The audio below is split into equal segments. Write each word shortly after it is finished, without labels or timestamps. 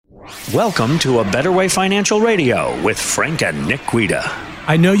Welcome to A Better Way Financial Radio with Frank and Nick Guida.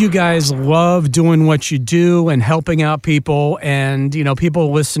 I know you guys love doing what you do and helping out people, and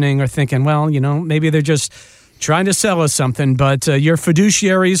people listening are thinking, well, maybe they're just trying to sell us something, but you're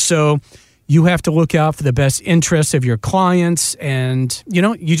fiduciaries, so you have to look out for the best interests of your clients, and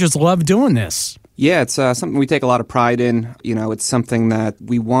you just love doing this. Yeah, it's something we take a lot of pride in. It's something that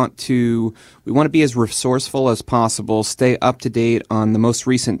we want to be as resourceful as possible, stay up to date on the most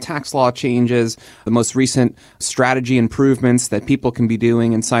recent tax law changes, the most recent strategy improvements that people can be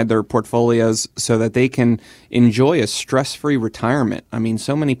doing inside their portfolios so that they can enjoy a stress-free retirement. I mean,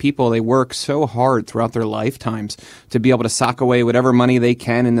 so many people, they work so hard throughout their lifetimes to be able to sock away whatever money they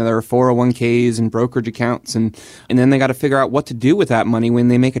can into their 401ks and brokerage accounts, and then they got to figure out what to do with that money when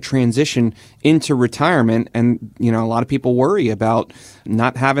they make a transition into retirement. And a lot of people worry about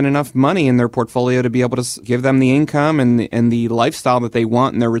not having enough money in their portfolio to be able to give them the income and the lifestyle that they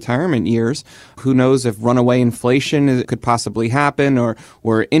want in their retirement years. Who knows if runaway inflation could possibly happen,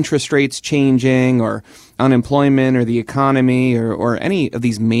 or interest rates changing, or unemployment, or the economy, or any of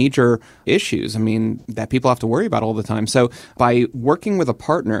these major issues, that people have to worry about all the time. So by working with a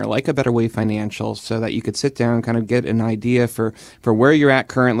partner like A Better Way Financial, so that you could sit down and kind of get an idea for where you're at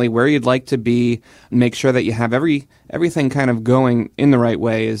currently, where you'd like to be, make sure that you have everything kind of going in the right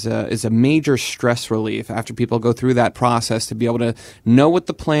way, is a major stress relief after people go through that process, to be able to know what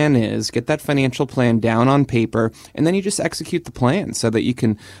the plan is, get that financial plan down on paper, and then you just execute the plan so that you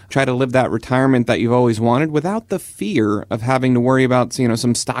can try to live that retirement that you've always wanted without the fear of having to worry about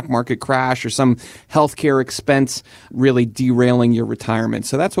some stock market crash or some healthcare expense really derailing your retirement.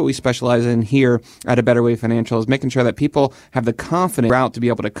 So that's what we specialize in here at A Better Way Financial, is making sure that people have the confidence route to be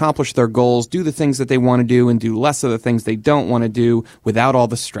able to accomplish their goals, do the things that they want to do, and do less of the things they don't want to do without all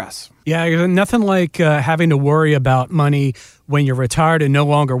the stress. Yeah, nothing like having to worry about money when you're retired and no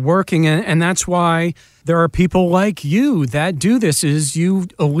longer working. And that's why there are people like you that do this, is you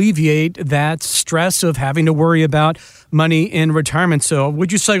alleviate that stress of having to worry about money in retirement. So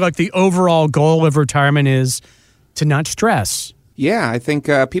would you say the overall goal of retirement is to not stress? Yeah, I think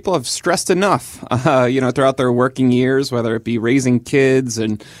people have stressed enough, throughout their working years, whether it be raising kids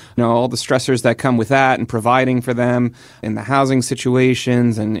and, all the stressors that come with that, and providing for them, and the housing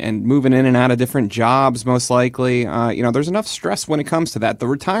situations, and moving in and out of different jobs, most likely. There's enough stress when it comes to that. The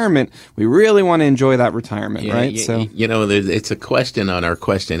retirement, we really want to enjoy that retirement, right? It's a question on our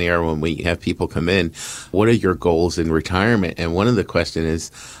questionnaire when we have people come in. What are your goals in retirement? And one of the questions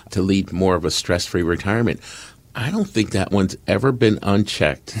is to lead more of a stress-free retirement. I don't think that one's ever been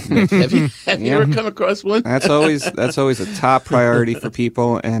unchecked. Have you ever come across one? That's always a top priority for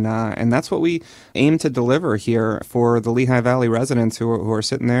people, and that's what we aim to deliver here for the Lehigh Valley residents who are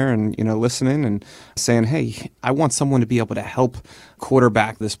sitting there and listening and saying, "Hey, I want someone to be able to help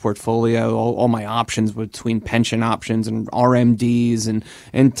quarterback this portfolio, all my options between pension options and RMDs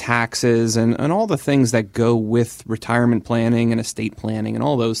and taxes and all the things that go with retirement planning and estate planning and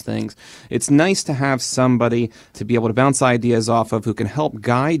all those things." It's nice to have somebody to be able to bounce ideas off of, who can help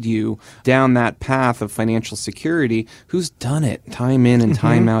guide you down that path of financial security, who's done it time in and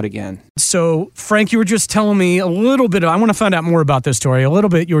time out again. So, Frank, you were just telling me a little bit, I want to find out more about this story. A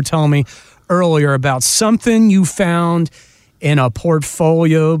little bit, you were telling me earlier about something you found in a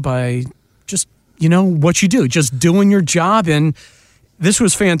portfolio by just, what you do, just doing your job. And this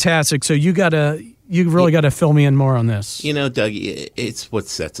was fantastic. So you really got to fill me in more on this. Doug, it's what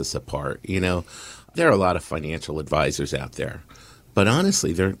sets us apart. There are a lot of financial advisors out there, but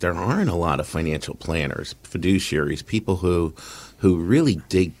honestly, there aren't a lot of financial planners, fiduciaries, people who really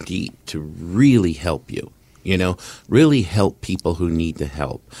dig deep to really help you, really help people who need the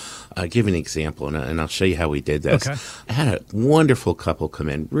help. I'll give an example, and I'll show you how we did this. Okay. I had a wonderful couple come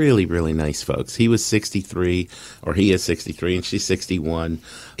in, really, really nice folks. He was 63, or he is 63, and she's 61.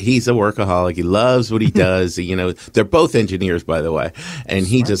 He's a workaholic. He loves what he does. They're both engineers, by the way, and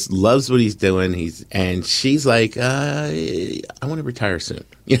he just loves what he's doing. And she's like, I want to retire soon.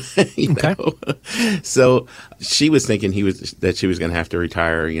 Okay. So she was thinking that she was going to have to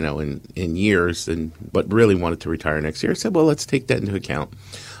retire, in years, but really wanted to retire next year. I said, well, let's take that into account.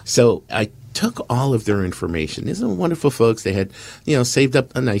 So I took all of their information. These are wonderful folks. They had, saved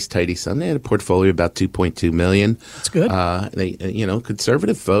up a nice tidy sum. They had a portfolio of about $2.2 million. That's good. They,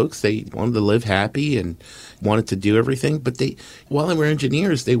 conservative folks. They wanted to live happy and wanted to do everything. But while they were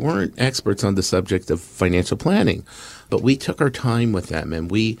engineers, they weren't experts on the subject of financial planning. But we took our time with them, and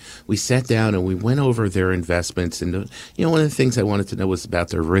we sat down and we went over their investments. And one of the things I wanted to know was about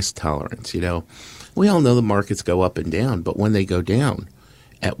their risk tolerance. We all know the markets go up and down, but when they go down,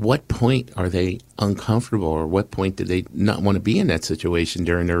 At what point are they uncomfortable, or what point do they not want to be in that situation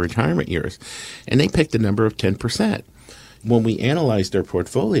during their retirement years? And they picked a number of 10%. When we analyzed their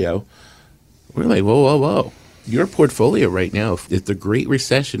portfolio, we're like, whoa. Your portfolio right now, if the Great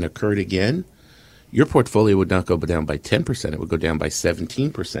Recession occurred again, your portfolio would not go down by 10%. It would go down by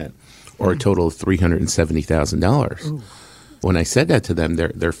 17%, or a total of $370,000. When I said that to them,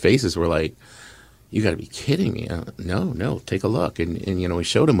 their faces were like, you got to be kidding me. No, take a look. And we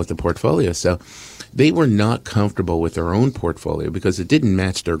showed them with the portfolio. So they were not comfortable with their own portfolio because it didn't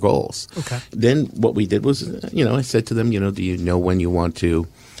match their goals. Okay. Then what we did was, I said to them, do you know when you want to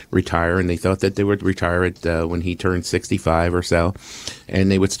retire? And they thought that they would retire at when he turned 65 or so, and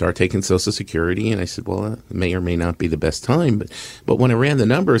they would start taking Social Security. And I said, well, it may or may not be the best time. But when I ran the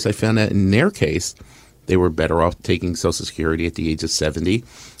numbers, I found that in their case, they were better off taking Social Security at the age of 70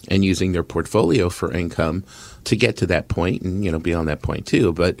 and using their portfolio for income to get to that point and, beyond that point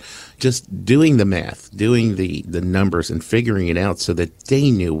too. But just doing the math, doing the numbers and figuring it out so that they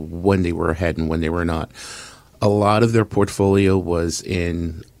knew when they were ahead and when they were not. A lot of their portfolio was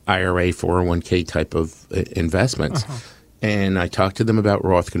in IRA, 401k type of investments. Uh-huh. And I talked to them about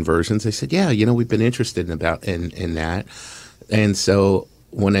Roth conversions. They said, yeah, we've been interested in that. And so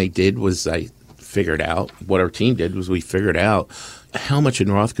what I did was I figured out, what our team did was we figured out how much in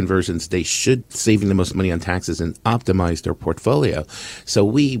Roth conversions they should, saving the most money on taxes, and optimize their portfolio. So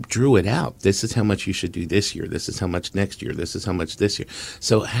we drew it out. This is how much you should do this year. This is how much next year. This is how much this year.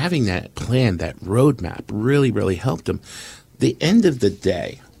 So having that plan, that roadmap really, really helped them. The end of the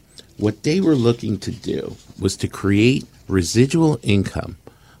day, what they were looking to do was to create residual income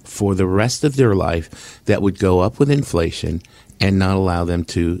for the rest of their life that would go up with inflation and not allow them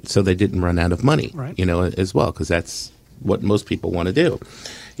to, so they didn't run out of money, right. As well, because that's what most people want to do.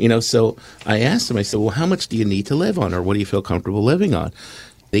 So I asked them, I said, well, how much do you need to live on, or what do you feel comfortable living on?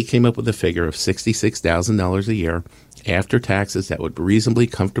 They came up with a figure of $66,000 a year after taxes that would reasonably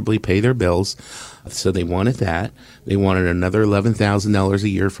comfortably pay their bills. So they wanted that. They wanted another $11,000 a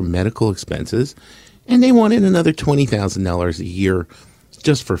year for medical expenses, and they wanted another $20,000 a year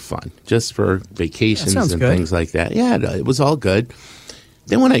just for fun, just for vacations and good. Things like that. Yeah, it was all good.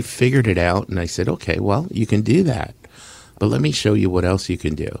 Then when I figured it out and I said, okay, well, you can do that, but let me show you what else you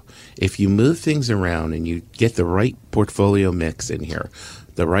can do. If you move things around and you get the right portfolio mix in here,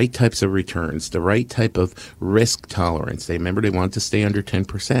 the right types of returns, the right type of risk tolerance, remember they want to stay under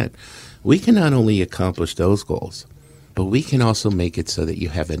 10%, we can not only accomplish those goals, but we can also make it so that you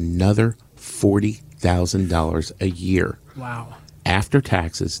have another $40,000 a year. Wow. After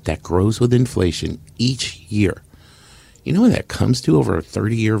taxes that grows with inflation each year. You know what that comes to over a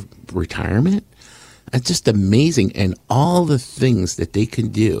 30-year retirement? That's just amazing. And all the things that they can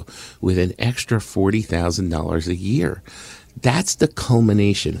do with an extra $40,000 a year. That's the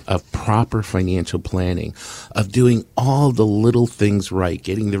culmination of proper financial planning, of doing all the little things right,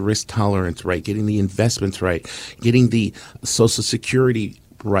 getting the risk tolerance right, getting the investments right, getting the Social Security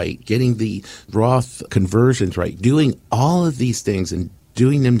right, getting the Roth conversions right, doing all of these things and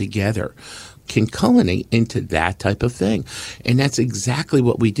doing them together can culminate into that type of thing. And that's exactly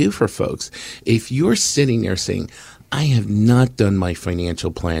what we do for folks. If you're sitting there saying, I have not done my financial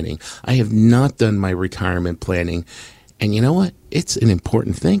planning, I have not done my retirement planning, and you know what? It's an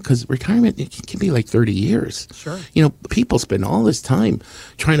important thing because retirement, it can be like 30 years. Sure. People spend all this time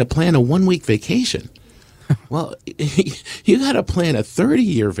trying to plan a 1-week vacation. Well, you got to plan a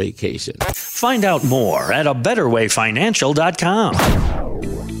 30-year vacation. Find out more at abetterwayfinancial.com.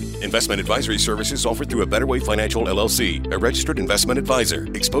 Investment advisory services offered through A Better Way Financial, LLC, a registered investment advisor.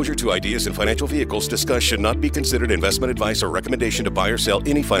 Exposure to ideas and financial vehicles discussed should not be considered investment advice or recommendation to buy or sell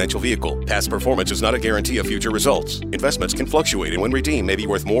any financial vehicle. Past performance is not a guarantee of future results. Investments can fluctuate and when redeemed may be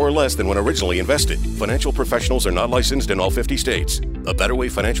worth more or less than when originally invested. Financial professionals are not licensed in all 50 states. A Better Way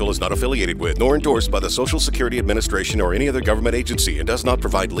Financial is not affiliated with nor endorsed by the Social Security Administration or any other government agency and does not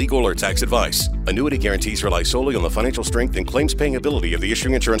provide legal or tax advice. Annuity guarantees rely solely on the financial strength and claims-paying ability of the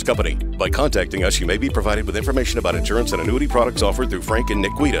issuing insurance company. By contacting us, you may be provided with information about insurance and annuity products offered through Frank and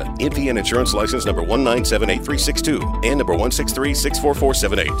Nick Guida, NPN Insurance License number 1978362 and number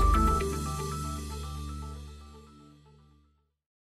 163-64478.